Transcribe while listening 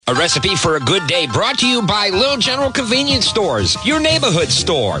A recipe for a good day brought to you by Little General Convenience Stores, your neighborhood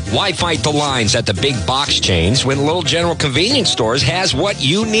store. Why fight the lines at the big box chains when Little General Convenience Stores has what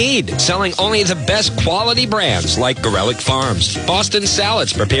you need? Selling only the best quality brands like Garelic Farms, Boston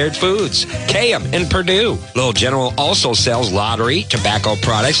Salads, Prepared Foods, Kayam, and Purdue. Little General also sells lottery, tobacco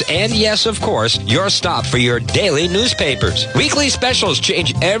products, and yes, of course, your stop for your daily newspapers. Weekly specials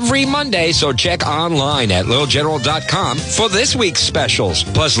change every Monday, so check online at littlegeneral.com for this week's specials.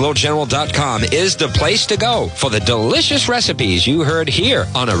 Plus, littlegeneral.com is the place to go for the delicious recipes you heard here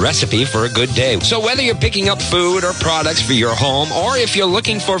on A Recipe for a Good Day. So whether you're picking up food or products for your home, or if you're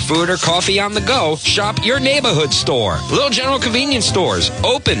looking for food or coffee on the go, shop your neighborhood store. Little General Convenience Stores,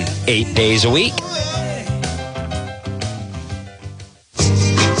 open 8 days a week.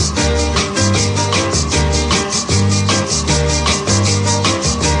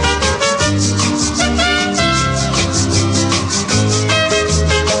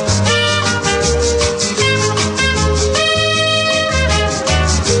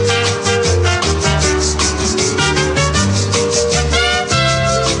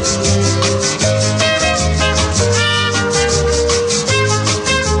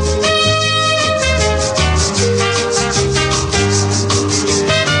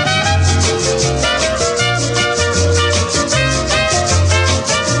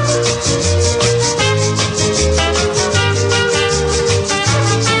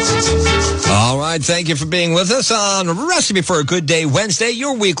 Thank you for being with us on Recipe for a Good Day Wednesday,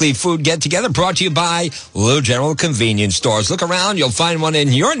 your weekly food get-together brought to you by Little General Convenience Stores. Look around. You'll find one in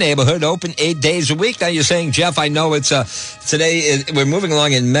your neighborhood, open 8 days a week. Now you're saying, Jeff, I know it's today. We're moving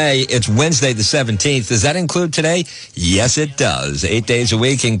along in May. It's Wednesday the 17th. Does that include today? Yes, it does. 8 days a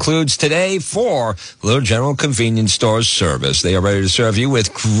week includes today for Little General Convenience Stores service. They are ready to serve you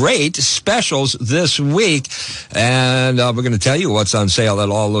with great specials this week. And we're going to tell you what's on sale at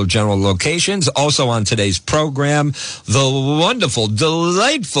all Little General locations. Also on today's program, the wonderful,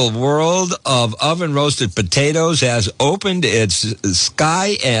 delightful world of oven-roasted potatoes has opened its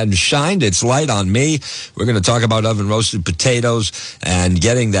sky and shined its light on me. We're going to talk about oven-roasted potatoes and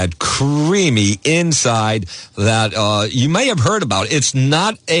getting that creamy inside that you may have heard about. It's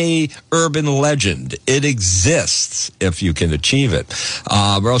not a urban legend. It exists if you can achieve it.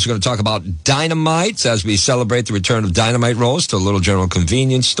 We're also going to talk about Dynamites as we celebrate the return of Dynamite rolls to Little General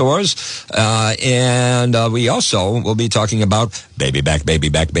Convenience Stores. And we also will be talking about baby back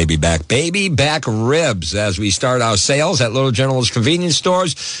ribs as we start our sales at Little General's Convenience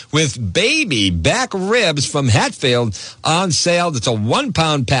Stores with baby back ribs from Hatfield on sale. That's a 1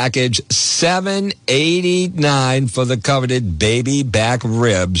 pound package, $7.89 for the coveted baby back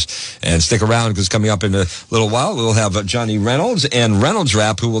ribs. And stick around because coming up in a little while, we'll have Johnny Reynolds and Reynolds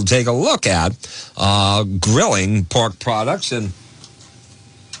Wrap who will take a look at grilling pork products, and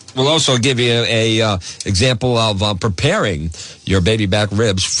we'll also give you a example of preparing your baby back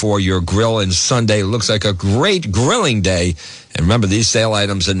ribs for your grill. And Sunday looks like a great grilling day. And remember, these sale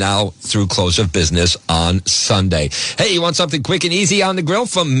items are now through close of business on Sunday. Hey, you want something quick and easy on the grill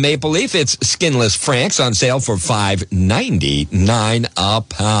from Maple Leaf? It's skinless Franks on sale for $5.99 a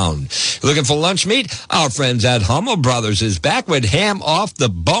pound. Looking for lunch meat? Our friends at Hummel Brothers is back with ham off the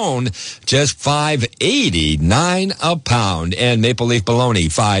bone, just $5.89 a pound. And Maple Leaf bologna,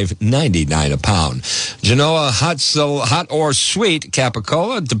 $5.99 a pound. Genoa hot or sweet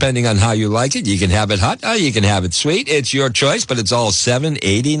capicola, depending on how you like it. You can have it hot or you can have it sweet. It's your choice, but it's all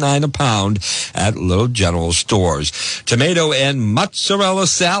 $7.89 a pound at Little General Stores. Tomato and mozzarella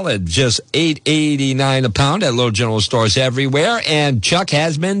salad, just $8.89 a pound at Little General Stores everywhere. And Chuck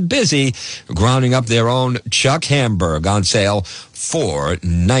has been busy grounding up their own Chuck Hamburg on sale for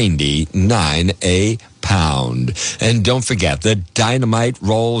 $9.99 a pound. And don't forget, the Dynamite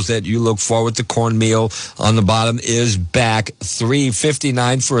rolls that you look forward to, cornmeal on the bottom, is back.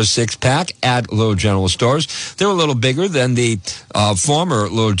 $3.59 for a 6-pack at Little General Stores. They're a little bigger than the former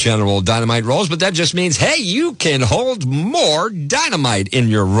Little General Dynamite rolls, but that just means, hey, you can hold more dynamite in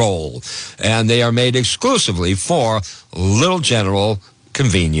your roll. And they are made exclusively for Little General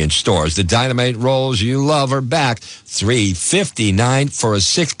Convenience Stores. The Dynamite rolls you love are back. $3.59 for a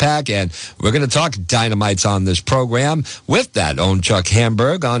 6-pack, and we're going to talk Dynamites on this program with that own Chuck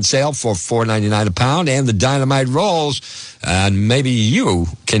Hamburg on sale for $4.99 a pound, and the Dynamite rolls, and maybe you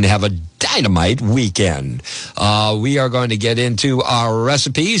can have a Dynamite weekend. We are going to get into our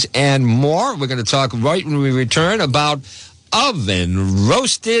recipes and more. We're going to talk right when we return about oven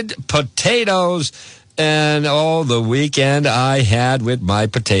roasted potatoes. And the weekend I had with my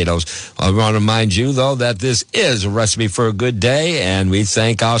potatoes. I want to remind you, though, that this is a recipe for a good day, and we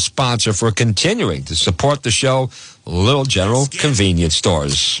thank our sponsor for continuing to support the show, Little General Convenience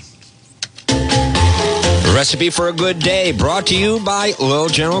Stores. Recipe for a Good Day, brought to you by Little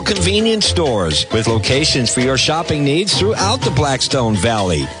General Convenience Stores, with locations for your shopping needs throughout the Blackstone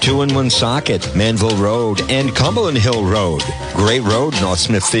Valley. 2 in Woonsocket, Manville Road, and Cumberland Hill Road. Great Road, North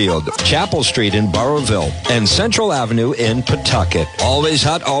Smithfield, Chapel Street in Burrowville, and Central Avenue in Pawtucket. Always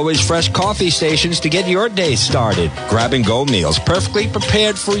hot, always fresh coffee stations to get your day started. Grab-and-go meals perfectly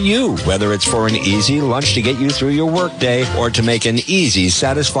prepared for you, whether it's for an easy lunch to get you through your workday or to make an easy,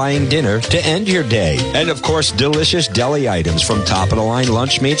 satisfying dinner to end your day. And of course, delicious deli items from top-of-the-line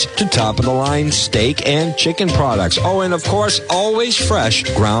lunch meats to top-of-the-line steak and chicken products. Oh, and of course, always fresh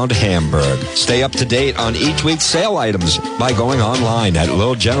ground hamburg. Stay up to date on each week's sale items by going online at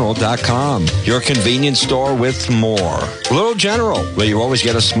littlegeneral.com. Your convenience store with more. Little General, where you always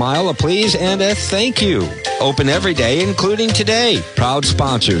get a smile, a please, and a thank you. Open every day, including today. Proud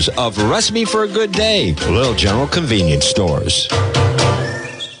sponsors of Recipe for a Good Day, Little General Convenience Stores.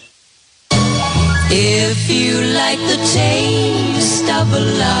 If you like the taste of a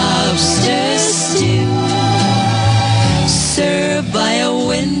lobster stew, served by a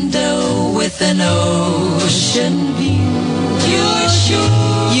window with an ocean view,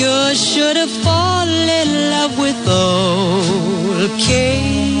 you're sure to fall in love with old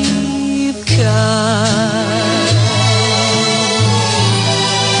Cape Cod.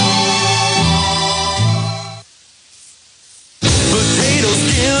 Potato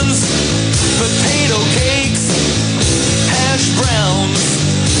skins, potato cakes, hash browns,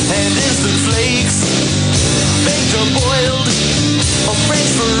 and instant flakes, baked or boiled, or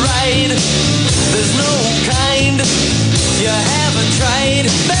French fried. There's no kind you haven't tried.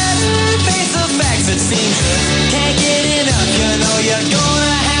 Better face the facts, it seems you can't get enough. You know you're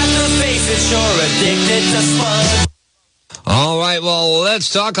gonna have to face it. You're addicted to spuds. All right, well, let's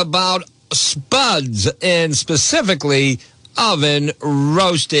talk about spuds, and specifically oven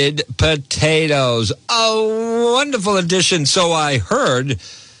roasted potatoes. A wonderful addition, so I heard,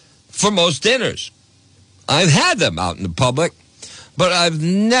 for most dinners. I've had them out in the public, but I've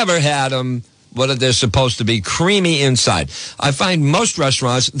never had them whether they're supposed to be creamy inside. I find most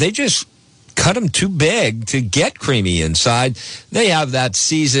restaurants, they just cut them too big to get creamy inside. They have that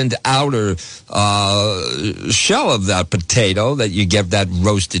seasoned outer shell of that potato that you get that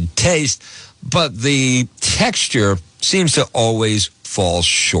roasted taste, but the texture seems to always fall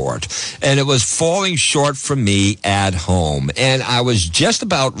short. And it was falling short for me at home. And I was just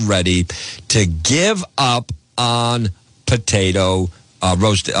about ready to give up on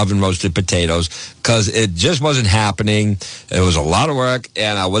oven roasted potatoes, because it just wasn't happening. It was a lot of work,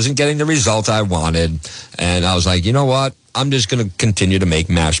 and I wasn't getting the result I wanted. And I was like, you know what? I'm just going to continue to make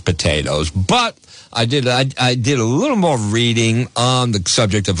mashed potatoes. But I did a little more reading on the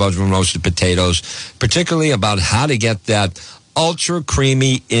subject of oven roasted potatoes, particularly about how to get that ultra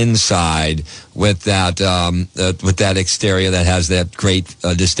creamy inside with that exterior that has that great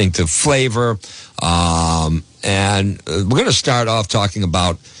distinctive flavor. And we're going to start off talking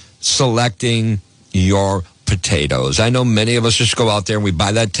about selecting your potatoes. I know many of us just go out there and we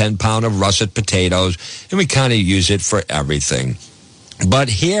buy that 10-pound of russet potatoes and we kind of use it for everything. But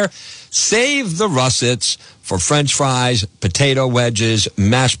here, save the russets for French fries, potato wedges,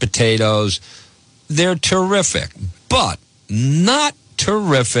 mashed potatoes. They're terrific, but not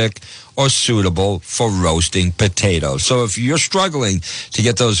terrific or suitable for roasting potatoes. So if you're struggling to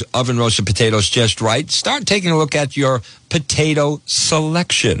get those oven roasted potatoes just right, start taking a look at your potato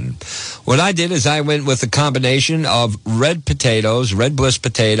selection. What I did is I went with a combination of red potatoes, red bliss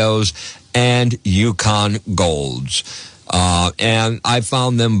potatoes, and Yukon Golds. And I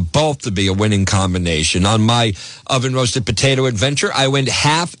found them both to be a winning combination. On my oven roasted potato adventure, I went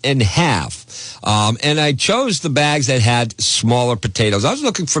half and half. And I chose the bags that had smaller potatoes. I was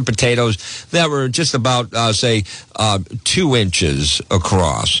looking for potatoes that were just about, 2 inches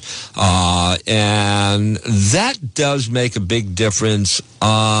across. And that does make a big difference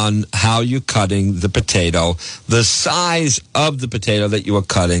on how you're cutting the potato, the size of the potato that you are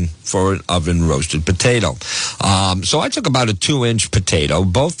cutting for an oven roasted potato. So I took about a 2-inch potato,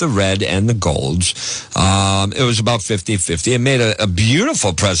 both the red and the golds. It was about 50-50. It made a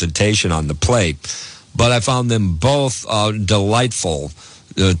beautiful presentation on the plate, but I found them both delightful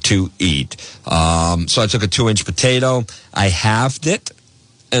to eat. So I took a 2-inch potato, I halved it,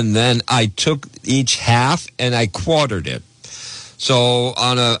 and then I took each half and I quartered it. So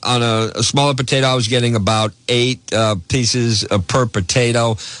on a smaller potato, I was getting about 8 pieces per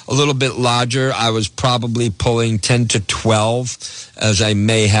potato. A little bit larger, I was probably pulling 10 to 12, as I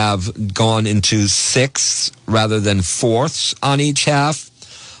may have gone into sixths rather than fourths on each half.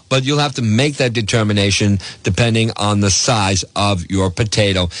 But you'll have to make that determination depending on the size of your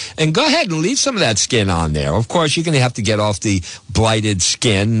potato. And go ahead and leave some of that skin on there. Of course, you're going to have to get off the blighted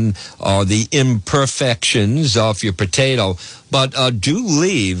skin or the imperfections off your potato. But do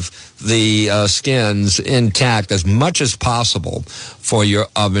leave the skins intact as much as possible for your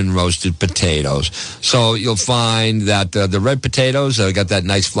oven roasted potatoes. So you'll find that the red potatoes got that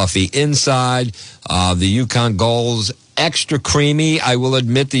nice fluffy inside. The Yukon Golds, extra creamy. I will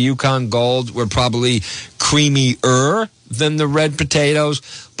admit the Yukon Gold were probably creamier than the red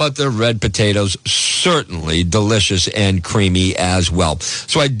potatoes, but the red potatoes certainly delicious and creamy as well.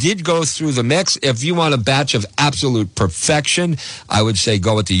 So I did go through the mix. If you want a batch of absolute perfection, I would say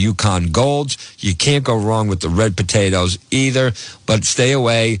go with the Yukon Golds. You can't go wrong with the red potatoes either, but stay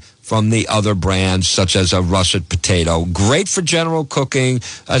away from the other brands, such as a russet potato. Great for general cooking.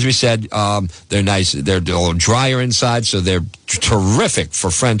 As we said, they're nice. They're a little drier inside, so they're terrific for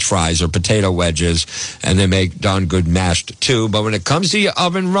French fries or potato wedges, and they make darn good mashed, too. But when it comes to your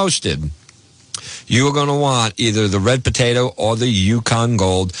oven roasted, you are going to want either the red potato or the Yukon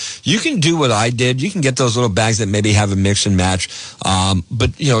Gold. You can do what I did. You can get those little bags that maybe have a mix and match.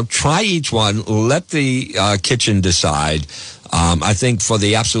 But, try each one. Let the kitchen decide. I think for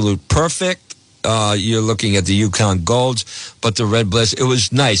the absolute perfect, you're looking at the Yukon Golds, but the Red Bliss, it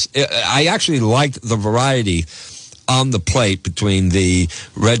was nice. I actually liked the variety on the plate between the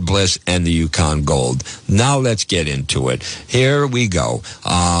Red Bliss and the Yukon Gold. Now let's get into it. Here we go.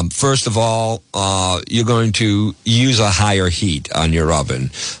 First of all, you're going to use a higher heat on your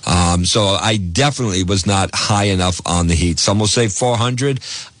oven. So I definitely was not high enough on the heat. Some will say 400.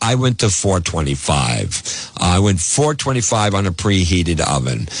 I went to 425. I went 425 on a preheated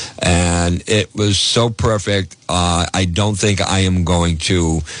oven, and it was so perfect. I don't think I am going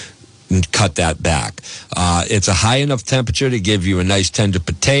to cut that back. It's a high enough temperature to give you a nice tender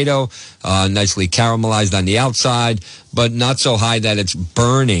potato, nicely caramelized on the outside, but not so high that it's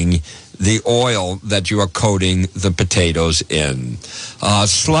burning the oil that you are coating the potatoes in.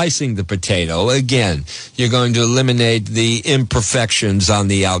 Slicing the potato, again, you're going to eliminate the imperfections on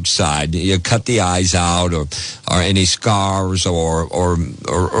the outside. You cut the eyes out or any scars or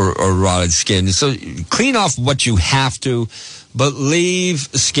rotted skin. So clean off what you have to, but leave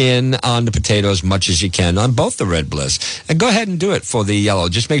skin on the potato as much as you can on both the Red Bliss. And go ahead and do it for the yellow.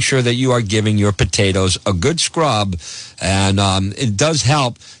 Just make sure that you are giving your potatoes a good scrub. And it does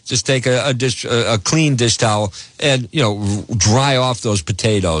help. Just take a clean dish towel and, dry off those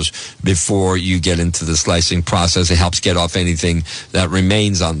potatoes before you get into the slicing process. It helps get off anything that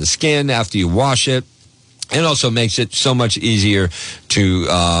remains on the skin after you wash it. It also makes it so much easier to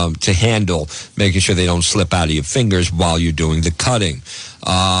handle, making sure they don't slip out of your fingers while you're doing the cutting.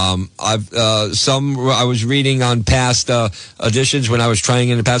 I was reading on past editions when I was trying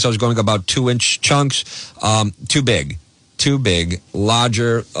in the past. I was going about 2-inch chunks, too big,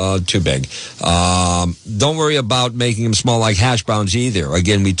 larger, too big. Don't worry about making them small like hash browns either.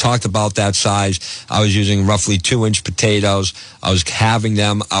 Again, we talked about that size. I was using roughly 2-inch potatoes. I was having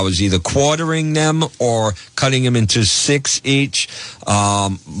them. I was either quartering them or cutting them into 6 each.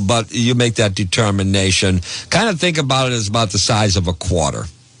 But you make that determination. Kind of think about it as about the size of a quarter.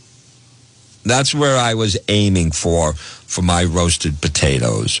 That's where I was aiming for my roasted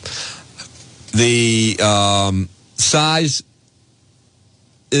potatoes. The size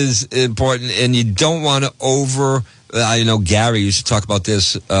is important, and you don't want to I know Gary used to talk about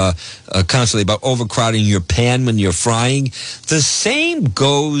this constantly, about overcrowding your pan when you're frying. The same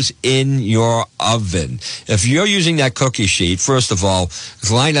goes in your oven. If you're using that cookie sheet, first of all,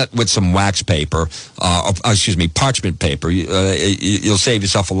 line it with some wax paper, parchment paper. You'll save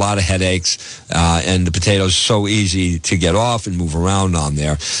yourself a lot of headaches, and the potatoes so easy to get off and move around on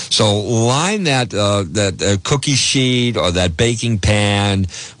there. So line that cookie sheet or that baking pan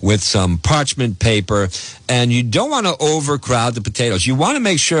with some parchment paper, and you don't want to overcrowd the potatoes. You want to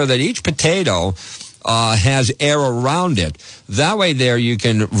make sure that each potato has air around it. That way there you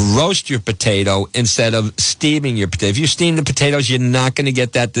can roast your potato instead of steaming your potato. If you steam the potatoes, you're not going to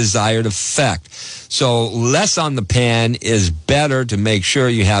get that desired effect. So less on the pan is better to make sure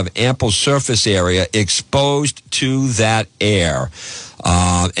you have ample surface area exposed to that air.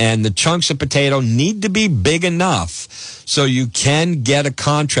 And the chunks of potato need to be big enough so you can get a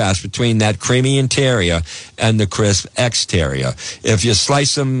contrast between that creamy interior and the crisp exterior. If you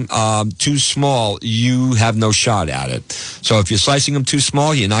slice them too small, you have no shot at it. So if you're slicing them too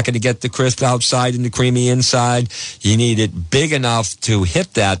small, you're not going to get the crisp outside and the creamy inside. You need it big enough to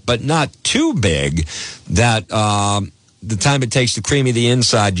hit that, but not too big that the time it takes to creamy the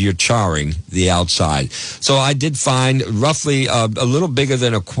inside, you're charring the outside. So I did find roughly a little bigger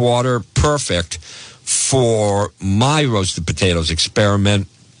than a quarter perfect for my roasted potatoes experiment.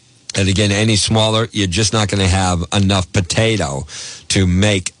 And again, any smaller, you're just not going to have enough potato to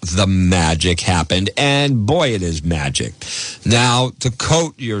make the magic happen. And boy, it is magic. Now, to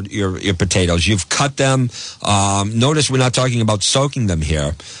coat your potatoes, you've cut them. Notice we're not talking about soaking them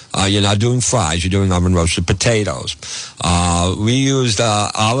here. You're not doing fries. You're doing oven roasted potatoes. We used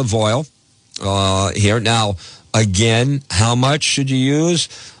olive oil here. Now, again, how much should you use?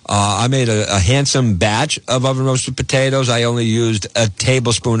 I made a handsome batch of oven-roasted potatoes. I only used a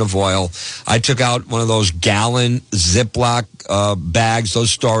tablespoon of oil. I took out one of those gallon Ziploc bags,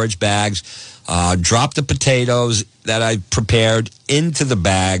 those storage bags, dropped the potatoes that I prepared into the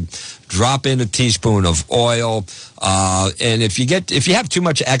bag, drop in a teaspoon of oil, and if you have too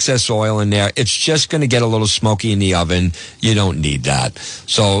much excess oil in there, it's just going to get a little smoky in the oven. You don't need that.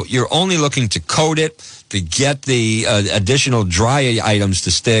 So you're only looking to coat it, to get the additional dry items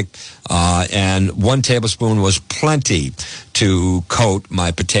to stick, and 1 tablespoon was plenty to coat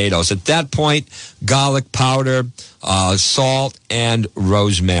my potatoes. At that point, garlic powder, salt, and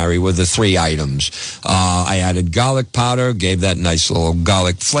rosemary were the 3 items. I added garlic powder, gave that nice little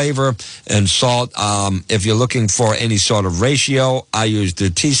garlic flavor, and salt. If you're looking for any sort of ratio, I used a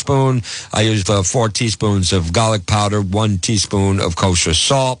teaspoon. I used 4 teaspoons of garlic powder, 1 teaspoon of kosher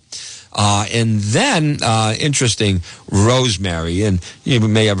salt. And then, interesting, rosemary. And you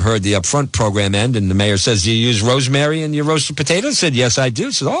may have heard the upfront program end, and the mayor says, do you use rosemary in your roasted potatoes? I said, yes, I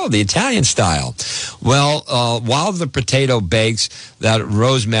do. So, the Italian style. Well, while the potato bakes, that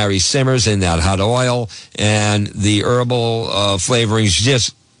rosemary simmers in that hot oil, and the herbal flavorings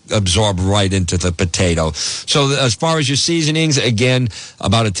just absorb right into the potato. So as far as your seasonings, again,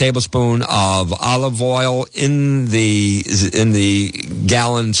 about a tablespoon of olive oil in the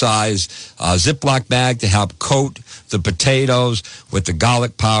gallon size Ziploc bag to help coat the potatoes with the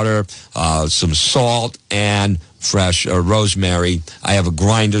garlic powder, some salt, and fresh rosemary. I have a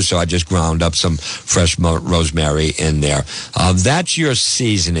grinder, so I just ground up some fresh rosemary in there. That's your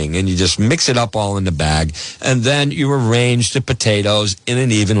seasoning, and you just mix it up all in the bag, and then you arrange the potatoes in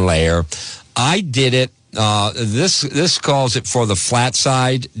an even layer. I did it. This calls it for the flat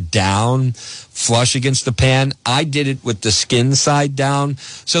side down, flush against the pan. I did it with the skin side down,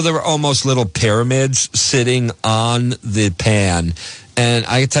 so there were almost little pyramids sitting on the pan, and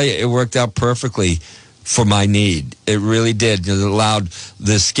I can tell you, it worked out perfectly for my need. It really did. It allowed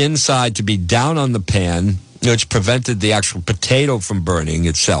the skin side to be down on the pan, which prevented the actual potato from burning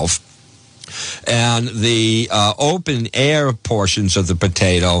itself. And the open air portions of the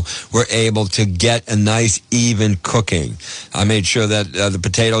potato were able to get a nice even cooking. I made sure that the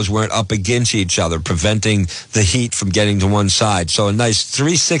potatoes weren't up against each other, preventing the heat from getting to one side. So a nice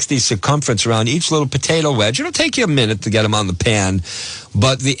 360 circumference around each little potato wedge. It'll take you a minute to get them on the pan,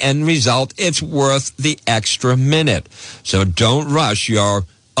 but the end result, it's worth the extra minute. So don't rush your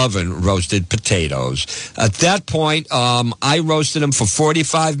oven roasted potatoes. At that point, I roasted them for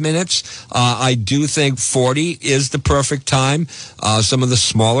 45 minutes. I do think 40 is the perfect time. Some of the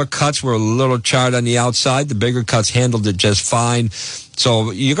smaller cuts were a little charred on the outside. The bigger cuts handled it just fine.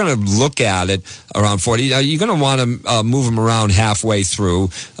 So you're going to look at it around 40. You're going to want to move them around halfway through,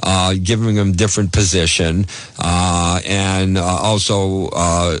 giving them different position, and also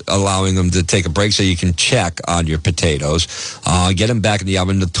allowing them to take a break so you can check on your potatoes. Get them back in the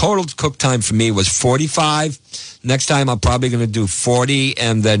oven. The total cook time for me was 45. Next time, I'm probably going to do 40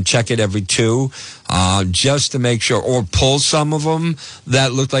 and then check it every 2, just to make sure, or pull some of them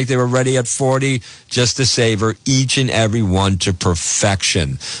that looked like they were ready at 40, just to savor each and every one to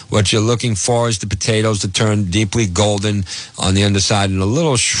perfection. What you're looking for is the potatoes to turn deeply golden on the underside and a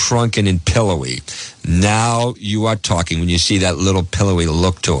little shrunken and pillowy. Now you are talking when you see that little pillowy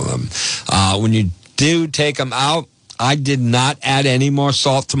look to them. When you do take them out, I did not add any more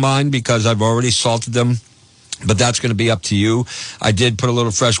salt to mine because I've already salted them But that's going to be up to you. I did put a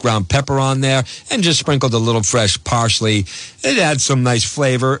little fresh ground pepper on there and just sprinkled a little fresh parsley. It adds some nice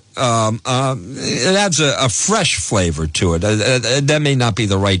flavor. It adds a fresh flavor to it. That may not be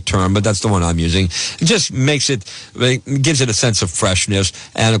the right term, but that's the one I'm using. It just gives it a sense of freshness.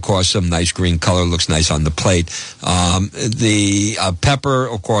 And, of course, some nice green color. Looks nice on the plate. The pepper,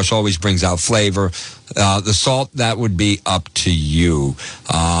 of course, always brings out flavor. The salt, that would be up to you.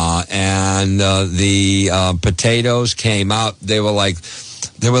 And the potatoes came out. They were like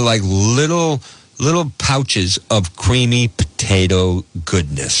little pouches of creamy potato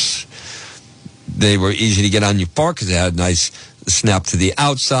goodness. They were easy to get on your fork because they had a nice snap to the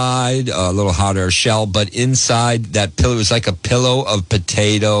outside, a little hot air shell, but inside that pillow was like a pillow of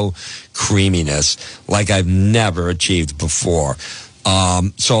potato creaminess like I've never achieved before.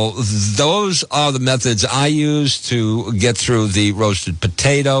 So those are the methods I use to get through the roasted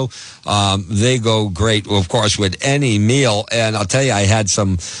potato. They go great, of course, with any meal. And I'll tell you, I had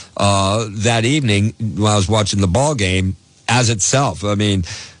some that evening when I was watching the ball game as itself. I mean,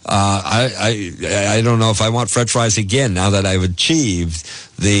 I don't know if I want French fries again now that I've achieved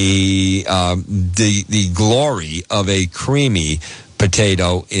the glory of a creamy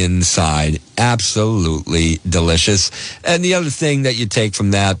potato inside. Absolutely delicious. And the other thing that you take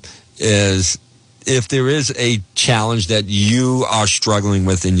from that is if there is a challenge that you are struggling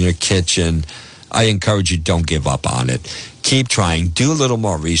with in your kitchen, I encourage you, don't give up on it. Keep trying. Do a little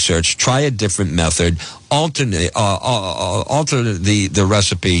more research. Try a different method. Alter the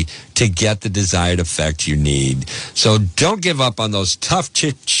recipe to get the desired effect you need. So don't give up on those tough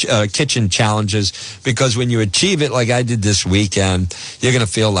kitchen challenges, because when you achieve it like I did this weekend, you're going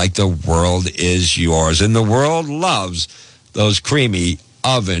to feel like the world is yours. And the world loves those creamy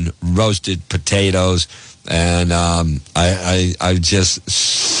oven roasted potatoes. And I'm just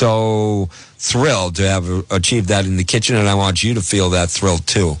so thrilled to have achieved that in the kitchen, and I want you to feel that thrill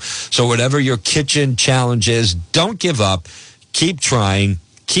too. So whatever your kitchen challenge is, don't give up. Keep trying.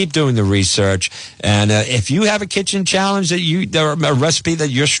 Keep doing the research. And if you have a kitchen challenge a recipe that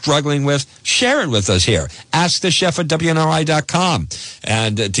you're struggling with, share it with us here. Ask the Chef at WNRI.com.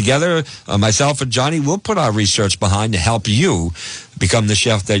 And together, myself and Johnny will put our research behind to help you become the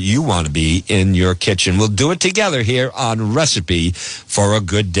chef that you want to be in your kitchen. We'll do it together here on Recipe for a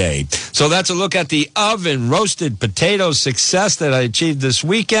Good Day. So that's a look at the oven roasted potato success that I achieved this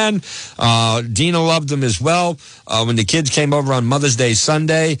weekend. Dina loved them as well. When the kids came over on Mother's Day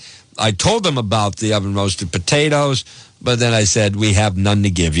Sunday, I told them about the oven roasted potatoes, but then I said, we have none to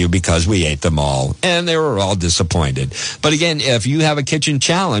give you because we ate them all. And they were all disappointed. But again, if you have a kitchen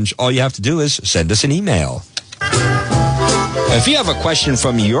challenge, all you have to do is send us an email. If you have a question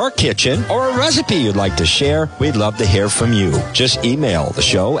from your kitchen or a recipe you'd like to share, we'd love to hear from you. Just email the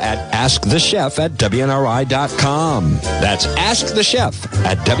show at askthechef@WNRI.com. That's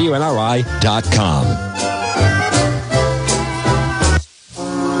askthechef@WNRI.com.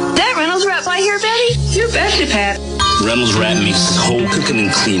 That Reynolds Wrap I hear, Betty? You betcha, Pat. Reynolds Wrap makes this whole cooking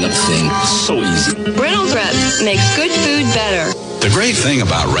and cleanup thing so easy. Reynolds Wrap makes good food better. The great thing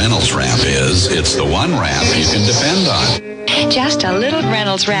about Reynolds Wrap is it's the one wrap you can depend on. Just a little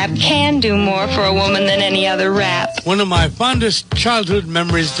Reynolds Wrap can do more for a woman than any other wrap. One of my fondest childhood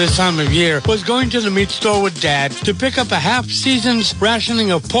memories this time of year was going to the meat store with Dad to pick up a half-season's rationing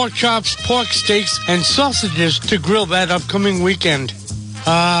of pork chops, pork steaks, and sausages to grill that upcoming weekend.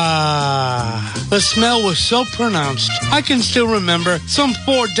 The smell was so pronounced. I can still remember, some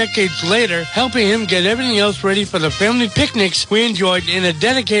 4 decades later, helping him get everything else ready for the family picnics we enjoyed in a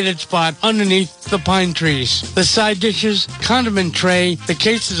dedicated spot underneath the pine trees. The side dishes, condiment tray, the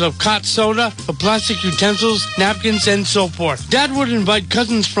cases of cot soda, the plastic utensils, napkins, and so forth. Dad would invite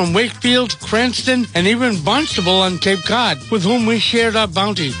cousins from Wakefield, Cranston, and even Barnstable on Cape Cod, with whom we shared our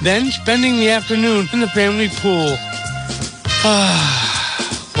bounty, then spending the afternoon in the family pool.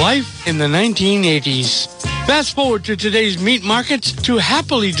 Life in the 1980s. Fast forward to today's meat markets to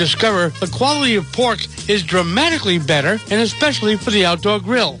happily discover the quality of pork is dramatically better, and especially for the outdoor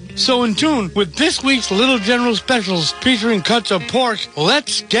grill. So in tune with this week's Little General specials featuring cuts of pork,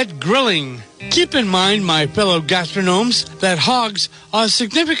 let's get grilling. Keep in mind, my fellow gastronomes, that hogs are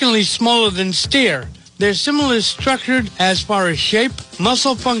significantly smaller than steer. They're similarly structured as far as shape,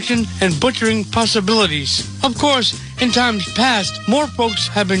 muscle function, and butchering possibilities. Of course, in times past, more folks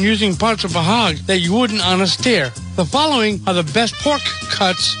have been using parts of a hog that you wouldn't on a steer. The following are the best pork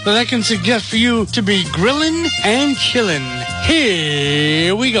cuts that I can suggest for you to be grillin' and chillin'.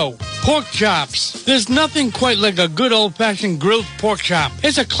 Here we go. Pork chops. There's nothing quite like a good old-fashioned grilled pork chop.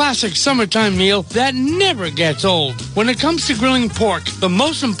 It's a classic summertime meal that never gets old. When it comes to grilling pork, the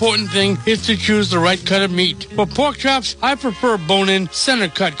most important thing is to choose the right cut of meat. For pork chops, I prefer bone-in,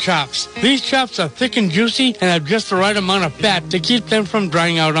 center-cut chops. These chops are thick and juicy and have just the right amount of fat to keep them from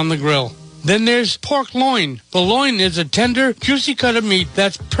drying out on the grill. Then there's pork loin. The loin is a tender, juicy cut of meat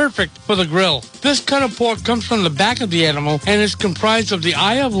that's perfect for the grill. This cut of pork comes from the back of the animal and is comprised of the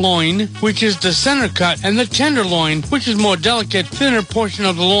eye of loin, which is the center cut, and the tenderloin, which is more delicate, thinner portion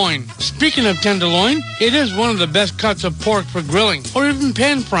of the loin. Speaking of tenderloin, it is one of the best cuts of pork for grilling or even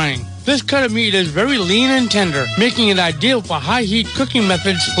pan frying. This cut of meat is very lean and tender, making it ideal for high-heat cooking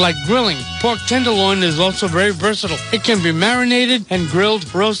methods like grilling. Pork tenderloin is also very versatile. It can be marinated and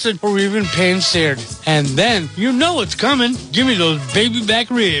grilled, roasted, or even pan-seared. And then, you know it's coming. Give me those baby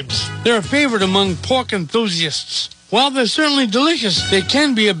back ribs. They're a favorite among pork enthusiasts. While they're certainly delicious, they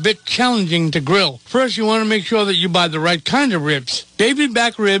can be a bit challenging to grill. First, you want to make sure that you buy the right kind of ribs. Baby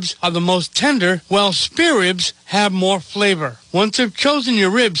back ribs are the most tender, while spare ribs have more flavor. Once you've chosen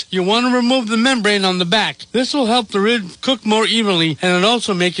your ribs, you want to remove the membrane on the back. This will help the rib cook more evenly, and it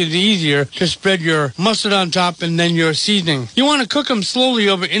also makes it easier to spread your mustard on top and then your seasoning. You want to cook them slowly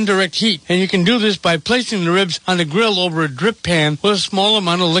over indirect heat, and you can do this by placing the ribs on a grill over a drip pan with a small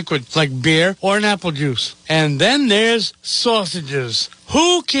amount of liquid, like beer or an apple juice. And then there's sausages.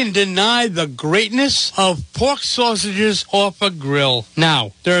 Who can deny the greatness of pork sausages off a grill?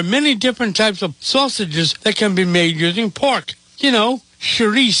 Now, there are many different types of sausages that can be made using pork. You know,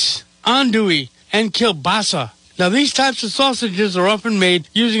 chorizo, andouille, and kielbasa. Now, these types of sausages are often made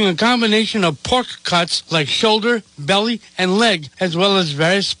using a combination of pork cuts like shoulder, belly, and leg, as well as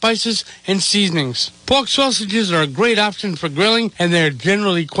various spices and seasonings. Pork sausages are a great option for grilling, and they're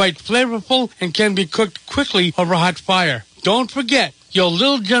generally quite flavorful and can be cooked quickly over a hot fire. Don't forget, your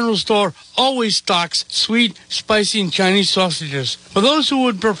Little General store always stocks sweet, spicy, and Chinese sausages. For those who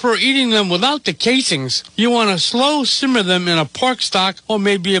would prefer eating them without the casings, you want to slow simmer them in a pork stock or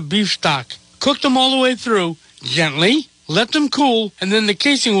maybe a beef stock. Cook them all the way through, gently, let them cool, and then the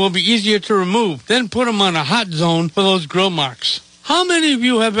casing will be easier to remove. Then put them on a hot zone for those grill marks. How many of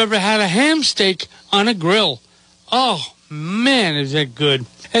you have ever had a ham steak on a grill? Oh, man, is that good.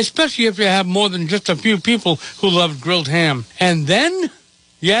 Especially if you have more than just a few people who love grilled ham. And then,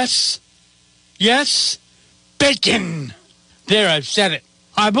 yes, bacon. There, I've said it.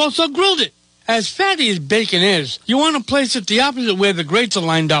 I've also grilled it. As fatty as bacon is, you want to place it the opposite way the grates are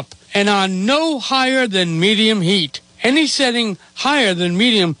lined up, and on no higher than medium heat. Any setting higher than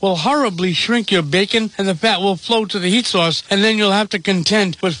medium will horribly shrink your bacon, and the fat will flow to the heat source, and then you'll have to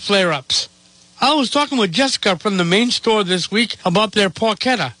contend with flare-ups. I was talking with Jessica from the main store this week about their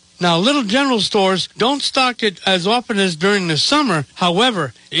porchetta. Now, Little General stores don't stock it as often as during the summer.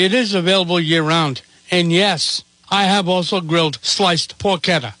 However, it is available year-round. And yes, I have also grilled sliced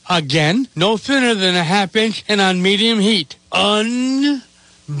porchetta. Again, no thinner than a half-inch and on medium heat. Unbelievable.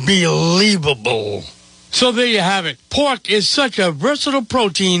 So there you have it. Pork is such a versatile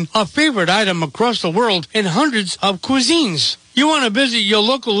protein, a favorite item across the world in hundreds of cuisines. You want to visit your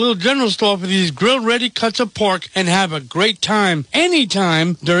local Little General store for these grill-ready cuts of pork and have a great time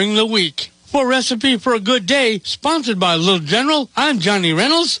anytime during the week. For Recipe for a Good Day, sponsored by Little General, I'm Johnny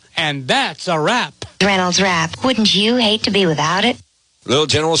Reynolds, and that's a wrap. Reynolds Wrap. Wouldn't you hate to be without it? Little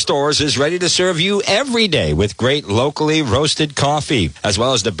General Stores is ready to serve you every day with great locally roasted coffee, as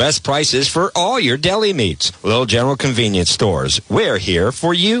well as the best prices for all your deli meats. Little General Convenience Stores. We're here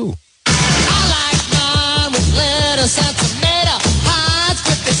for you. I like mine with lettuce and tomato, Heinz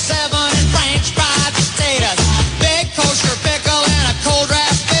 57 and French fried potatoes, big kosher pickle and a cold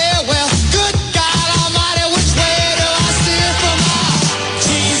draft beer. Well, good God Almighty, which way do I steer from my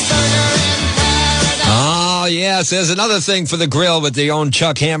cheeseburger in paradise? Oh, yes. There's another thing for the grill with the own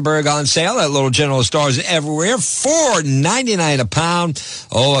Chuck Hamburg on sale at Little General Stores everywhere. $4.99 a pound.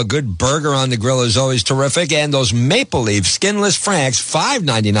 Oh, a good burger on the grill is always terrific. And those Maple Leaf Skinless Franks,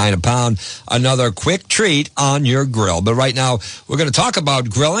 $5.99 a pound. Another quick treat on your grill. But right now, we're going to talk about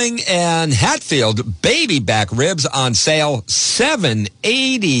grilling, and Hatfield baby back ribs on sale,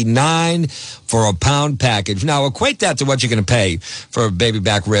 $7.89 for a pound package. Now, equate that to what you're going to pay for baby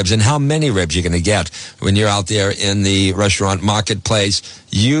back ribs and how many ribs you're going to get when you're out there in the restaurant marketplace.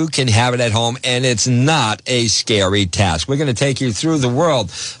 You can have it at home, and it's not a scary task. We're going to take you through the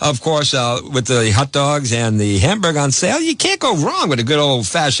world. Of course, with the hot dogs and the hamburger on sale, you can't go wrong with a good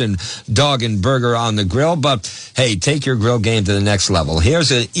old-fashioned dog and burger on the grill. But, hey, take your grill game to the next level.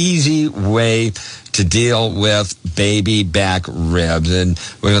 Here's an easy way to deal with baby back ribs. And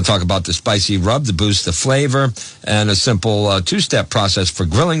we're going to talk about the spicy rub to boost the flavor and a simple two-step process for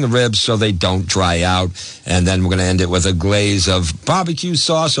grilling the ribs so they don't dry out. And then we're going to end it with a glaze of barbecue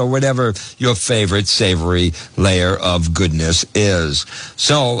sauce or whatever your favorite savory layer of goodness is.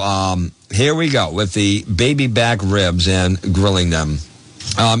 So here we go with the baby back ribs and grilling them.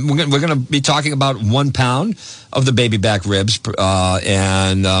 We're going to be talking about 1 pound of the baby back ribs,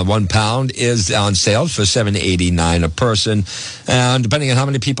 and 1 pound is on sale for $7.89 a person. And depending on how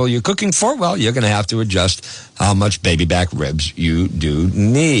many people you're cooking for, well, you're going to have to adjust how much baby back ribs you do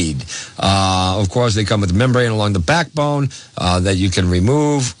need. Of course, they come with a membrane along the backbone that you can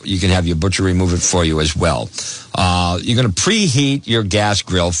remove. You can have your butcher remove it for you as well. You're going to preheat your gas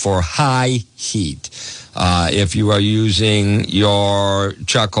grill for high heat. If you are using your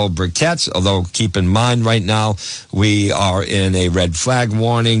charcoal briquettes, although keep in mind right now we are in a red flag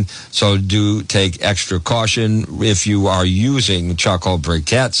warning, so do take extra caution if you are using charcoal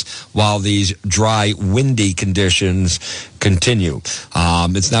briquettes while these dry, windy conditions continue.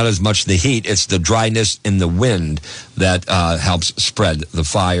 It's not as much the heat, it's the dryness in the wind that helps spread the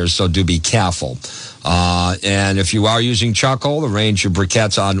fires, so do be careful. And if you are using charcoal, arrange your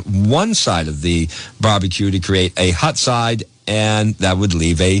briquettes on one side of the barbecue to create a hot side, and that would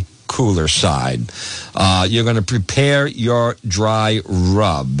leave a cooler side. You're going to prepare your dry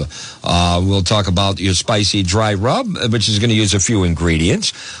rub. We'll talk about your spicy dry rub, which is going to use a few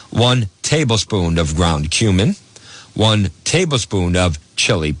ingredients. 1 tablespoon of ground cumin, 1 tablespoon of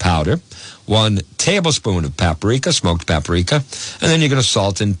chili powder, 1 tablespoon of paprika, smoked paprika, and then you're going to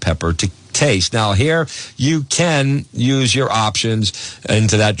salt and pepper to taste. Now here you can use your options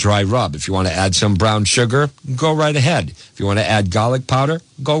into that dry rub. If you want to add some brown sugar, go right ahead. If you want to add garlic powder,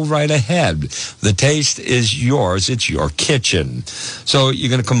 go right ahead. The taste is yours. It's your kitchen. So you're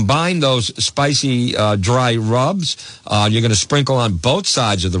going to combine those spicy dry rubs. You're going to sprinkle on both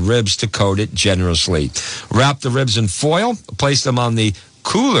sides of the ribs to coat it generously. Wrap the ribs in foil. Place them on the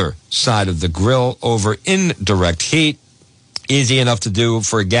cooler side of the grill over indirect heat. Easy enough to do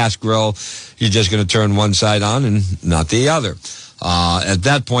for a gas grill. You're just going to turn one side on and not the other. At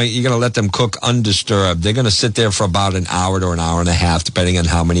that point, you're going to let them cook undisturbed. They're going to sit there for about an hour to an hour and a half, depending on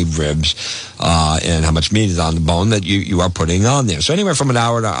how many ribs and how much meat is on the bone that you are putting on there. So anywhere from an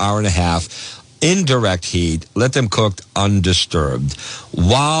hour to an hour and a half, indirect heat, let them cook undisturbed.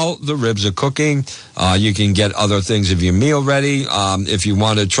 While the ribs are cooking, you can get other things of your meal ready. If you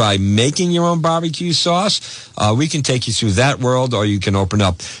want to try making your own barbecue sauce, we can take you through that world, or you can open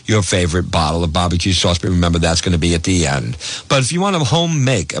up your favorite bottle of barbecue sauce, but remember that's going to be at the end. But if you want to home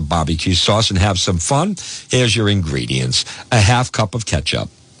make a barbecue sauce and have some fun, here's your ingredients. A half cup of ketchup,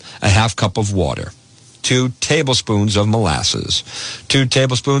 a half cup of water, 2 tablespoons of molasses, 2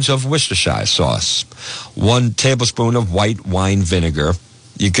 tablespoons of Worcestershire sauce, 1 tablespoon of white wine vinegar.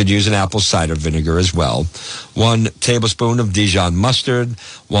 You could use an apple cider vinegar as well. 1 tablespoon of Dijon mustard,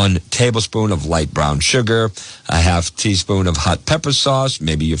 1 tablespoon of light brown sugar, a half teaspoon of hot pepper sauce,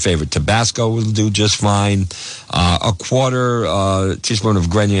 maybe your favorite Tabasco will do just fine, a quarter teaspoon of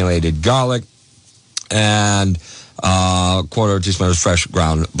granulated garlic, and quarter teaspoon of fresh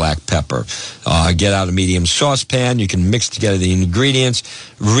ground black pepper. Get out a medium saucepan. You can mix together the ingredients.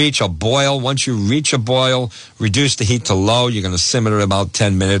 Reach a boil. Once you reach a boil, reduce the heat to low. You're going to simmer it about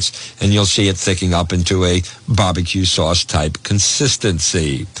 10 minutes, and you'll see it thickening up into a barbecue sauce type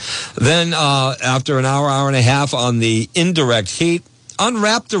consistency. Then after an hour, hour and a half on the indirect heat,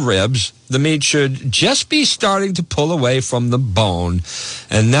 unwrap the ribs. The meat should just be starting to pull away from the bone.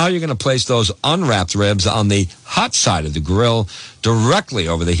 And now you're going to place those unwrapped ribs on the hot side of the grill directly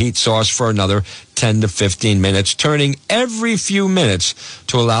over the heat source for another 10 to 15 minutes, turning every few minutes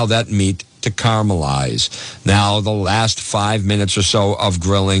to allow that meat to caramelize. Now, the last 5 minutes or so of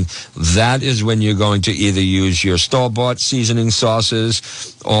grilling, that is when you're going to either use your store-bought seasoning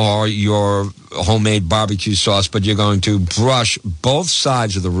sauces or your homemade barbecue sauce, but you're going to brush both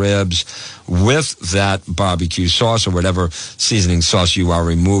sides of the ribs with that barbecue sauce or whatever seasoning sauce you are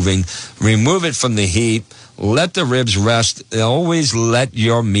removing. Remove it from the heat. Let the ribs rest. Always let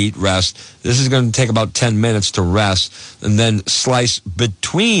your meat rest. This is going to take about 10 minutes to rest, and then slice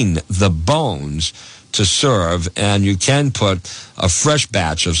between the bones to serve. And you can put a fresh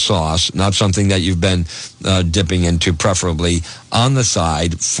batch of sauce, not something that you've been dipping into, preferably on the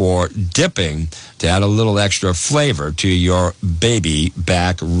side for dipping, to add a little extra flavor to your baby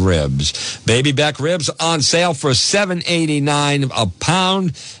back ribs. Baby back ribs on sale for $7.89 a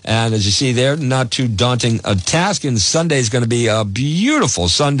pound. And as you see there, not too daunting a task. And Sunday's going to be a beautiful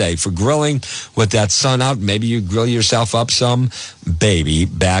Sunday for grilling with that sun out. Maybe you grill yourself up some baby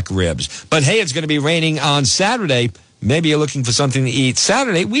back ribs. But hey, it's going to be raining on Saturday. Maybe you're looking for something to eat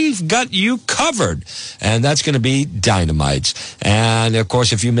Saturday. We've got you covered. And that's going to be Dynamites. And, of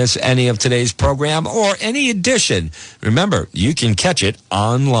course, if you miss any of today's program or any edition, remember, you can catch it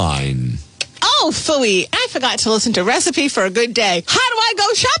online. Oh, phooey, I forgot to listen to Recipe for a Good Day. How do I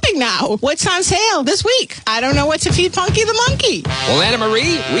go shopping now? What's on sale this week? I don't know what to feed Punky the Monkey. Well, Anna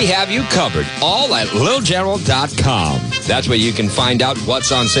Marie, we have you covered, all at littlegeneral.com. That's where you can find out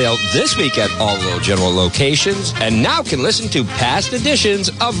what's on sale this week at all Little General locations, and now can listen to past editions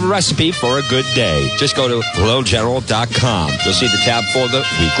of Recipe for a Good Day. Just go to littlegeneral.com. You'll see the tab for the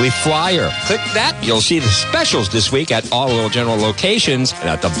weekly flyer. Click that. You'll see the specials this week at all Little General locations, and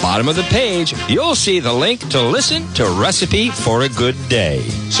at the bottom of the page, you'll see the link to listen to Recipe for a Good Day.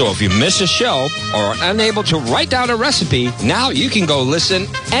 So if you miss a show or are unable to write down a recipe, now you can go listen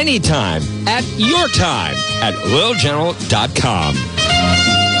anytime at your time at littlegeneral.com.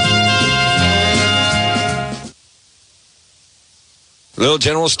 Little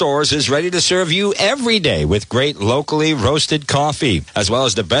General Stores is ready to serve you every day with great locally roasted coffee, as well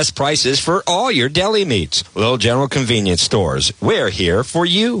as the best prices for all your deli meats. Little General Convenience Stores, we're here for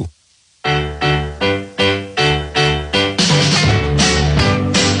you.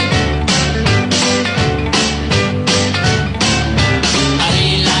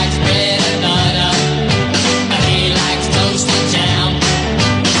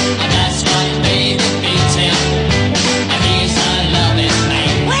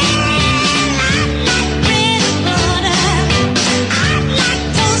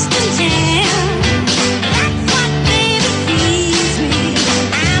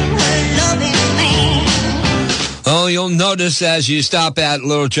 You'll notice as you stop at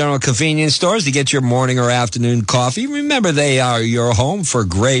Little General Convenience Stores to get your morning or afternoon coffee, remember they are your home for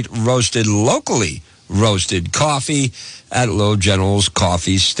great locally roasted coffee at Little General's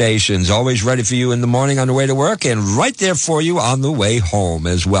coffee stations. Always ready for you in the morning on the way to work and right there for you on the way home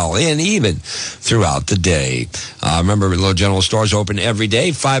as well, and even throughout the day. Remember, Little General Stores open every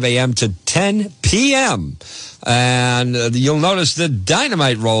day, 5 a.m. to 10 p.m., and you'll notice the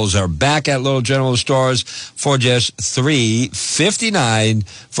Dynamite rolls are back at Little General Stores for just $3.59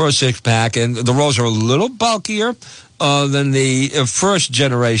 for a six-pack. And the rolls are a little bulkier than the first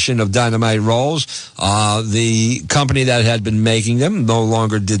generation of Dynamite rolls. The company that had been making them no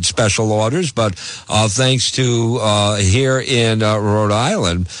longer did special orders, but thanks to here in Rhode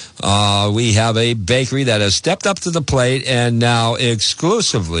Island, we have a bakery that has stepped up to the plate and now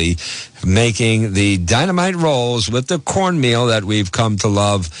exclusively making the Dynamite rolls with the cornmeal that we've come to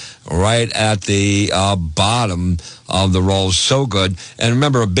love right at the bottom of the rolls. So good. And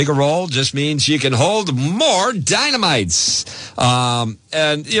remember, a bigger roll just means you can hold more Dynamites.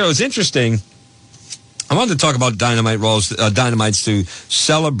 And, you know, it's interesting. I wanted to talk about Dynamite rolls, Dynamites, to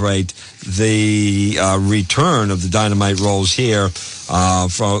celebrate the return of the Dynamite rolls here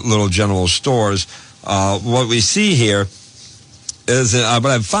from Little General Stores. What we see here is what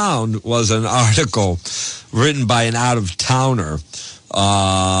I found was an article written by an out-of-towner,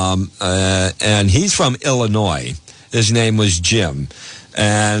 and he's from Illinois. His name was Jim,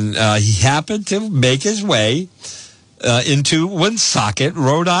 and he happened to make his way into Woonsocket,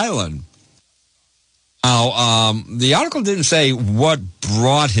 Rhode Island. Now, the article didn't say what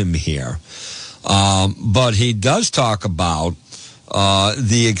brought him here, but he does talk about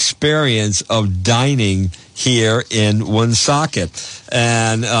the experience of dining here in Woonsocket.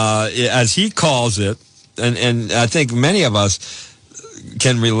 And as he calls it, and I think many of us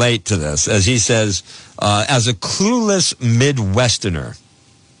can relate to this, as he says, as a clueless Midwesterner,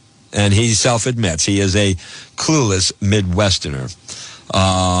 and he self-admits he is a clueless Midwesterner,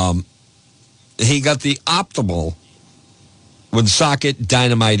 he got the optimal Woonsocket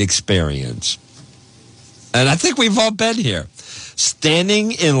Dynamite experience. And I think we've all been here.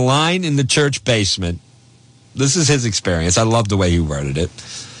 Standing in line in the church basement. This is his experience. I love the way he worded it.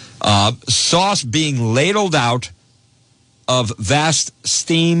 Sauce being ladled out of vast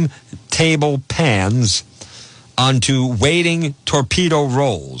steam table pans onto waiting torpedo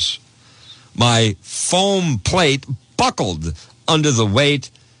rolls. My foam plate buckled under the weight,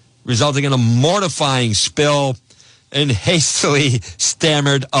 resulting in a mortifying spill and hastily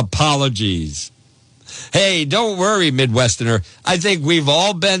stammered apologies. Hey, don't worry, Midwesterner. I think we've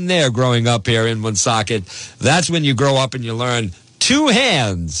all been there growing up here in Woonsocket. That's when you grow up and you learn 2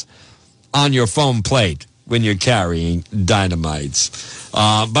 hands on your foam plate when you're carrying Dynamites.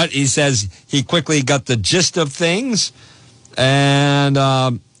 But he says he quickly got the gist of things. And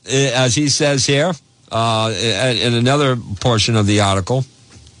as he says here, in another portion of the article,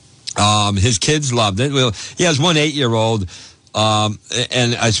 his kids loved it. Well, he has one 8-year-old,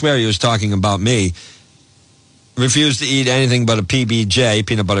 and I swear he was talking about me, refused to eat anything but a PBJ,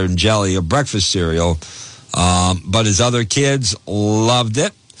 peanut butter and jelly, or breakfast cereal. But his other kids loved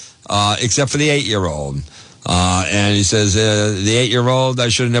it, except for the 8-year-old. And he says, the 8-year-old, I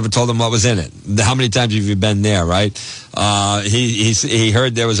should have never told him what was in it. How many times have you been there, right? He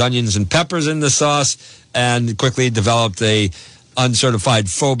heard there was onions and peppers in the sauce and quickly developed a uncertified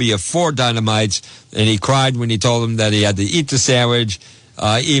phobia for Dynamites, and he cried when he told him that he had to eat the sandwich,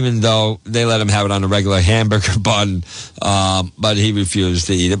 even though they let him have it on a regular hamburger bun, but he refused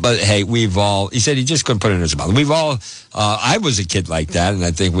to eat it. But hey, he said he just couldn't put it in his mouth. I was a kid like that, and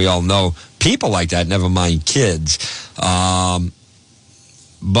I think we all know people like that, never mind kids.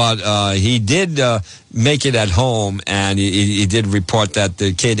 But he did make it at home, and he did report that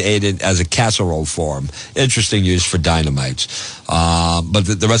the kid ate it as a casserole form. Interesting use for Dynamites. But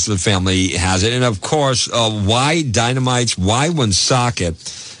the rest of the family has it. And, of course, why Dynamites? Why Woonsocket?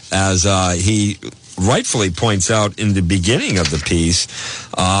 As he rightfully points out in the beginning of the piece,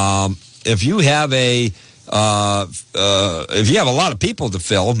 if you have a lot of people to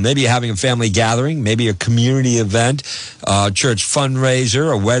fill, maybe you're having a family gathering, maybe a community event, church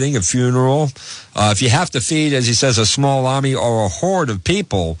fundraiser, a wedding, a funeral. If you have to feed, as he says, a small army or a horde of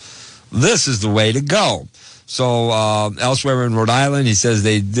people, this is the way to go. So elsewhere in Rhode Island, he says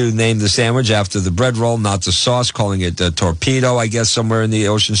they do name the sandwich after the bread roll, not the sauce, calling it torpedo, I guess, somewhere in the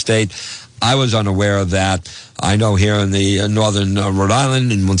Ocean State. I was unaware of that. I know here in the northern Rhode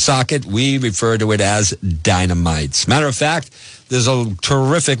Island, in Woonsocket, we refer to it as Dynamites. Matter of fact, there's a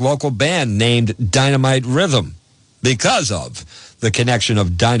terrific local band named Dynamite Rhythm because of the connection of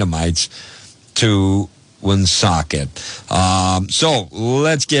Dynamites to Woonsocket. So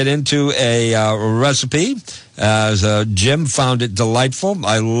let's get into a recipe, as Jim found it delightful.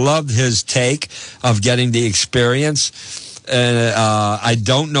 I loved his take of getting the experience. I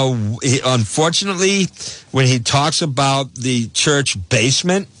don't know, unfortunately, when he talks about the church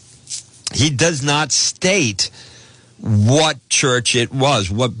basement, he does not state what church it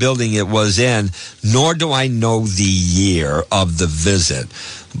was, what building it was in, nor do I know the year of the visit.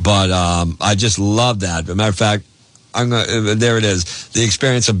 But I just love that. As a matter of fact, there it is, the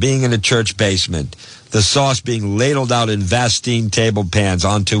experience of being in a church basement. The sauce being ladled out in Vastine table pans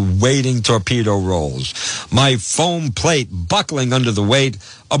onto waiting torpedo rolls. My foam plate buckling under the weight,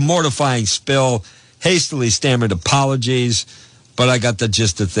 a mortifying spill, hastily stammered apologies, but I got the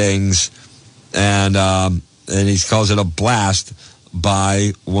gist of things. And he calls it a blast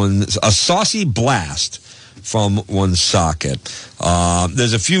a saucy blast from Woonsocket.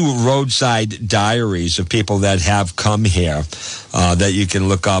 There's a few roadside diaries of people that have come here that you can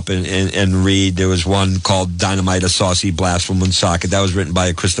look up and read. There was one called Dynamite, a Saucy Blast from Woonsocket. That was written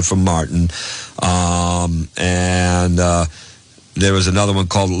by Christopher Martin. And there was another one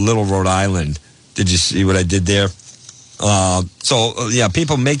called Little Rhode Island. Did you see what I did there?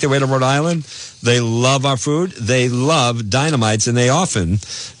 People make their way to Rhode Island. They love our food. They love Dynamites, and they often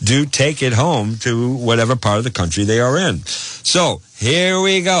do take it home to whatever part of the country they are in. So here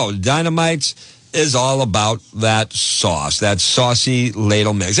we go. Dynamites is all about that sauce, that saucy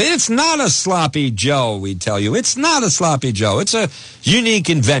ladle mix. It's not a sloppy Joe, we tell you. It's not a sloppy Joe. It's a unique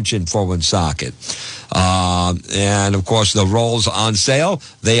invention for Woonsocket. And, of course, the rolls on sale.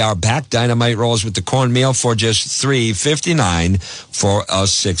 They are back. Dynamite rolls with the cornmeal for just $3.59 for a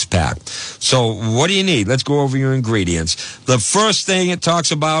 6-pack. So what do you need? Let's go over your ingredients. The first thing it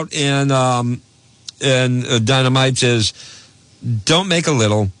talks about in Dynamites is don't make a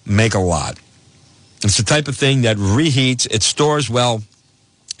little, make a lot. It's the type of thing that reheats, it stores well,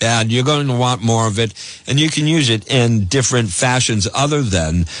 and you're going to want more of it, and you can use it in different fashions other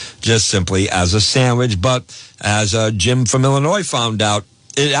than just simply as a sandwich. But as Jim from Illinois found out,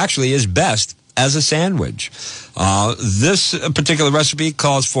 it actually is best as a sandwich. This particular recipe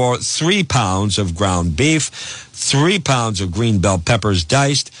calls for 3 pounds of ground beef, 3 pounds of green bell peppers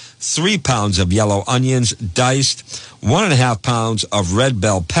diced, 3 pounds of yellow onions diced, 1.5 pounds of red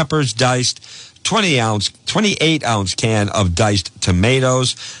bell peppers diced, 28-ounce can of diced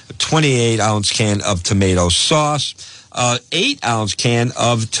tomatoes, 28-ounce can of tomato sauce, 8-ounce can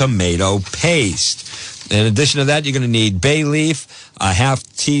of tomato paste. In addition to that, you're going to need bay leaf, a half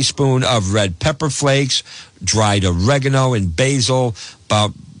teaspoon of red pepper flakes, dried oregano and basil,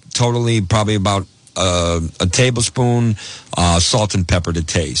 probably about a tablespoon, salt and pepper to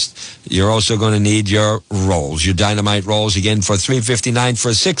taste. You're also going to need your rolls, your Dynamite rolls, again for $3.59 for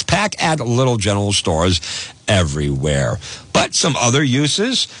a 6-pack at little general stores everywhere. But some other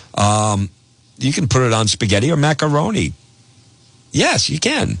uses, you can put it on spaghetti or macaroni. Yes, you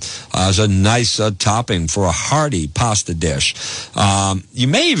can. As a nice topping for a hearty pasta dish. You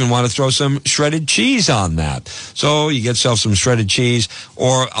may even want to throw some shredded cheese on that. So you get yourself some shredded cheese,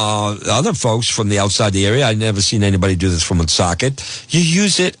 or other folks from the outside the area, I've never seen anybody do this from Woonsocket. You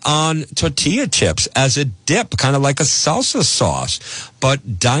use it on tortilla chips as a dip, kind of like a salsa sauce, but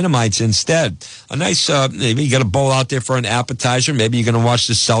Dynamites instead. A nice, maybe you got a bowl out there for an appetizer. Maybe you're going to watch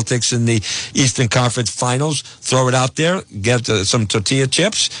the Celtics in the Eastern Conference Finals. Throw it out there, get some tortilla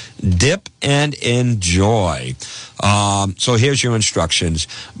chips, dip, and enjoy. So here's your instructions.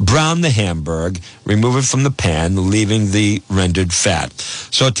 Brown the hamburg, remove it from the pan, leaving the rendered fat.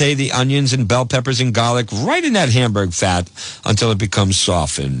 Saute the onions and bell peppers and garlic right in that hamburg fat until it becomes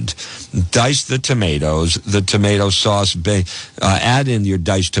softened. Dice the tomatoes, the tomato sauce, add in your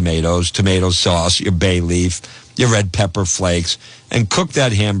diced tomatoes, tomato sauce, your bay leaf, your red pepper flakes, and cook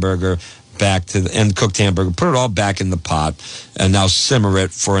that hamburger cooked hamburger. Put it all back in the pot, and now simmer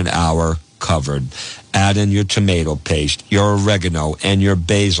it for an hour covered. Add in your tomato paste, your oregano, and your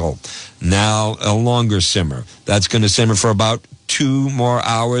basil. Now a longer simmer. That's going to simmer for about 2 more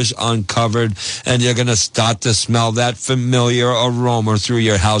hours uncovered, and you're going to start to smell that familiar aroma through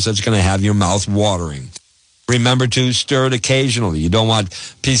your house that's going to have your mouth watering. Remember to stir it occasionally. You don't want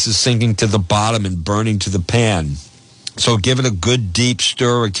pieces sinking to the bottom and burning to the pan. So give it a good deep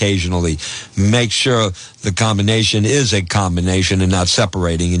stir occasionally. Make sure the combination is a combination and not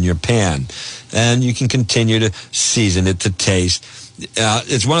separating in your pan. And you can continue to season it to taste.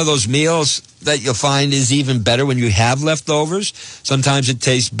 It's one of those meals that you'll find is even better when you have leftovers. Sometimes it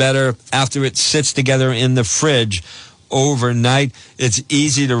tastes better after it sits together in the fridge overnight. It's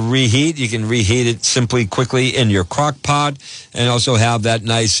easy to reheat. You can reheat it simply quickly in your crock pot, and also have that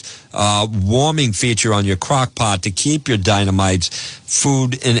nice warming feature on your crock pot to keep your Dynamites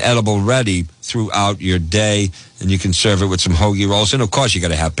food and edible ready throughout your day. And you can serve it with some hoagie rolls. And of course, you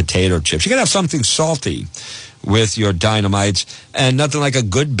got to have potato chips. You got to have something salty with your Dynamites, and nothing like a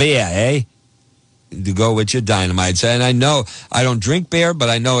good beer, eh? To go with your Dynamites. And I know I don't drink beer, but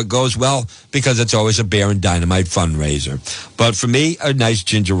I know it goes well because it's always a beer and dynamite fundraiser. But for me, a nice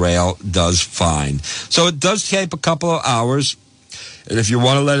ginger ale does fine. So it does take a couple of hours. And if you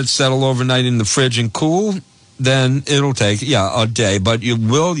want to let it settle overnight in the fridge and cool, then it'll take, a day. But you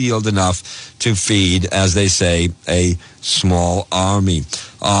will yield enough to feed, as they say, a small army.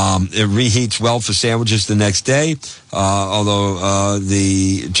 It reheats well for sandwiches the next day. Although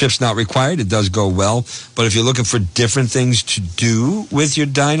the chips not required, it does go well. But if you're looking for different things to do with your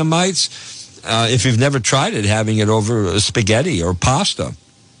Dynamites, if you've never tried it, having it over spaghetti or pasta,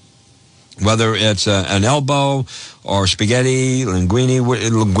 whether it's an elbow or spaghetti,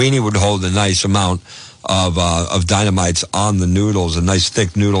 linguine would hold a nice amount of Dynamites on the noodles, a nice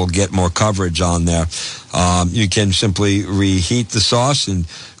thick noodle, get more coverage on there. You can simply reheat the sauce and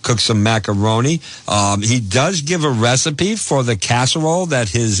cook some macaroni. He does give a recipe for the casserole that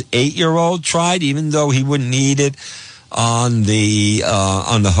his 8-year-old tried, even though he wouldn't eat it on the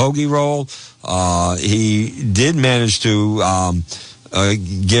hoagie roll. He did manage to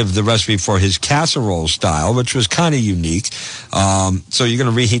give the recipe for his casserole style, which was kind of unique. So you're going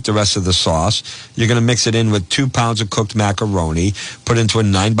to reheat the rest of the sauce. You're going to mix it in with 2 pounds of cooked macaroni, put into a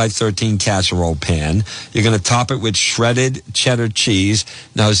 9x13 casserole pan. You're going to top it with shredded cheddar cheese.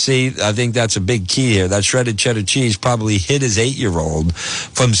 Now, see, I think that's a big key here. That shredded cheddar cheese probably hit his 8-year-old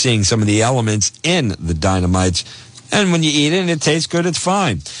from seeing some of the elements in the Dynamites. And when you eat it and it tastes good, it's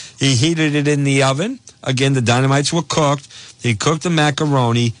fine. He heated it in the oven. Again, the Dynamites were cooked. He cooked the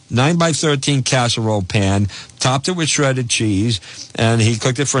macaroni, 9x13 casserole pan, topped it with shredded cheese, and he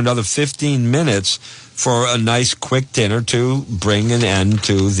cooked it for another 15 minutes for a nice quick dinner to bring an end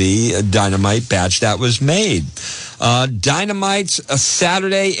to the Dynamite batch that was made. Dynamites, a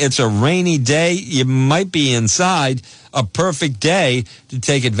Saturday, it's a rainy day. You might be inside. A perfect day to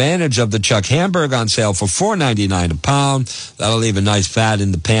take advantage of the Chuck Hamburg on sale for $4.99 a pound. That'll leave a nice fat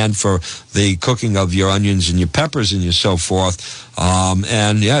in the pan for the cooking of your onions and your peppers and your so forth.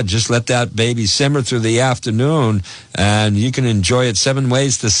 Just let that baby simmer through the afternoon, and you can enjoy it 7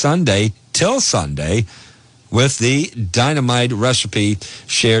 ways to Sunday till Sunday with the Dynamite recipe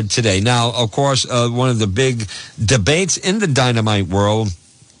shared today. Now, of course, one of the big debates in the Dynamite world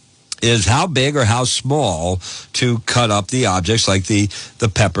is how big or how small to cut up the objects like the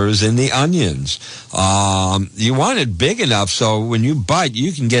peppers and the onions. You want it big enough so when you bite,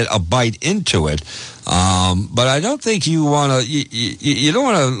 you can get a bite into it. But I don't think you want to, you don't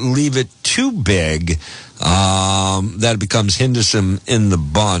want to leave it too big that it becomes hindersome in the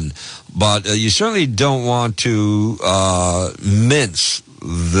bun. But you certainly don't want to mince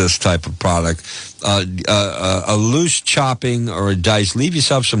this type of product. A loose chopping or a dice, leave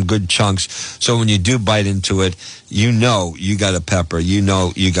yourself some good chunks so when you do bite into it, you know you got a pepper, you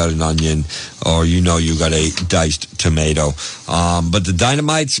know you got an onion, or you know you got a diced tomato. But the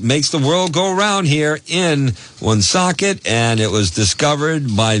Dynamites makes the world go around here in Woonsocket, and it was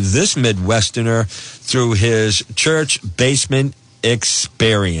discovered by this Midwesterner through his church basement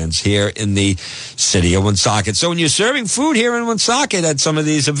experience here in the city of Woonsocket. So when you're serving food here in Woonsocket at some of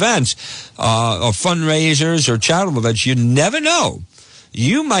these events or fundraisers or charitable events, you never know.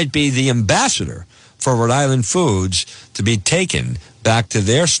 You might be the ambassador for Rhode Island foods to be taken back to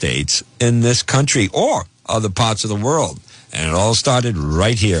their states in this country or other parts of the world. And it all started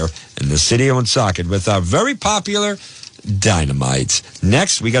right here in the city of Woonsocket with our very popular Dynamites.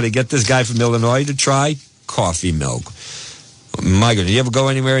 Next, we got to get this guy from Illinois to try coffee milk. My goodness, you ever go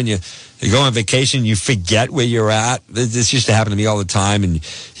anywhere and you go on vacation, you forget where you're at? This used to happen to me all the time. And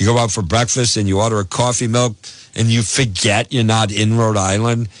you go out for breakfast and you order a coffee milk and you forget you're not in Rhode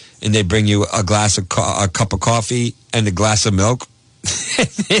Island, and they bring you a cup of coffee and a glass of milk.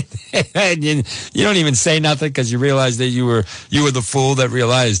 And you don't even say nothing because you realize that you were the fool that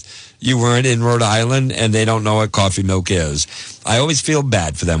realized you weren't in Rhode Island and they don't know what coffee milk is. I always feel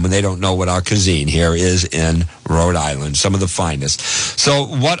bad for them when they don't know what our cuisine here is in Rhode Island, some of the finest. So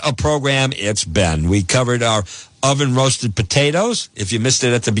what a program it's been. We covered our oven roasted potatoes, if you missed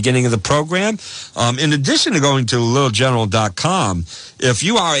it at the beginning of the program. In addition to going to littlegeneral.com, if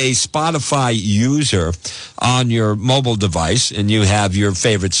you are a Spotify user on your mobile device and you have your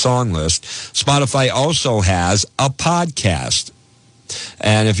favorite song list, Spotify also has a podcast.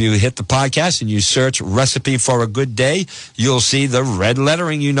 And if you hit the podcast and you search Recipe for a Good Day, you'll see the red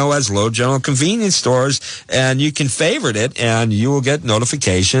lettering you know as Little General Convenience Stores, and you can favorite it, and you will get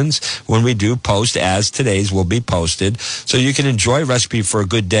notifications when we do post, as today's will be posted. So you can enjoy Recipe for a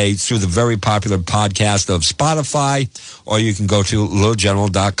Good Day through the very popular podcast of Spotify, or you can go to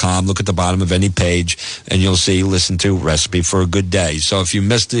littlegeneral.com, look at the bottom of any page, and you'll see, listen to Recipe for a Good Day. So if you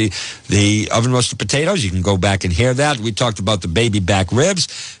missed the oven roasted potatoes, you can go back and hear that. We talked about the baby back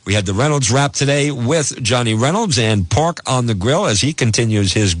ribs. We had the Reynolds Wrap today with Johnny Reynolds and pork on the grill as he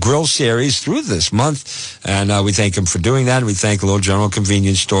continues his grill series through this month. And we thank him for doing that. And we thank Little General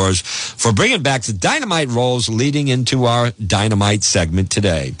Convenience Stores for bringing back the Dynamite rolls leading into our Dynamite segment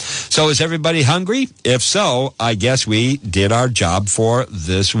today. So is everybody hungry? If so, I guess we did our job for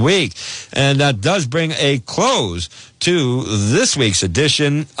this week. And that does bring a close to this week's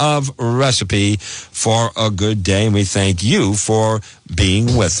edition of Recipe for a Good Day, and we thank you for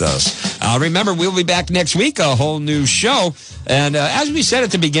being with us. Remember, we'll be back next week, a whole new show, and as we said at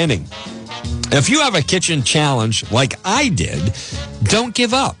the beginning, if you have a kitchen challenge like I did, don't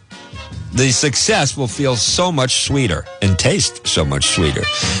give up. The success will feel so much sweeter and taste so much sweeter.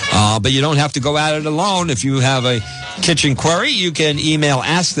 But you don't have to go at it alone. If you have a kitchen query, you can email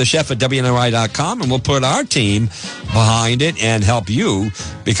askthechef@WNRI.com, and we'll put our team behind it and help you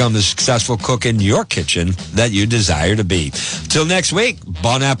become the successful cook in your kitchen that you desire to be. Till next week,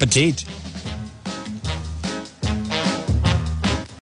 bon appetit.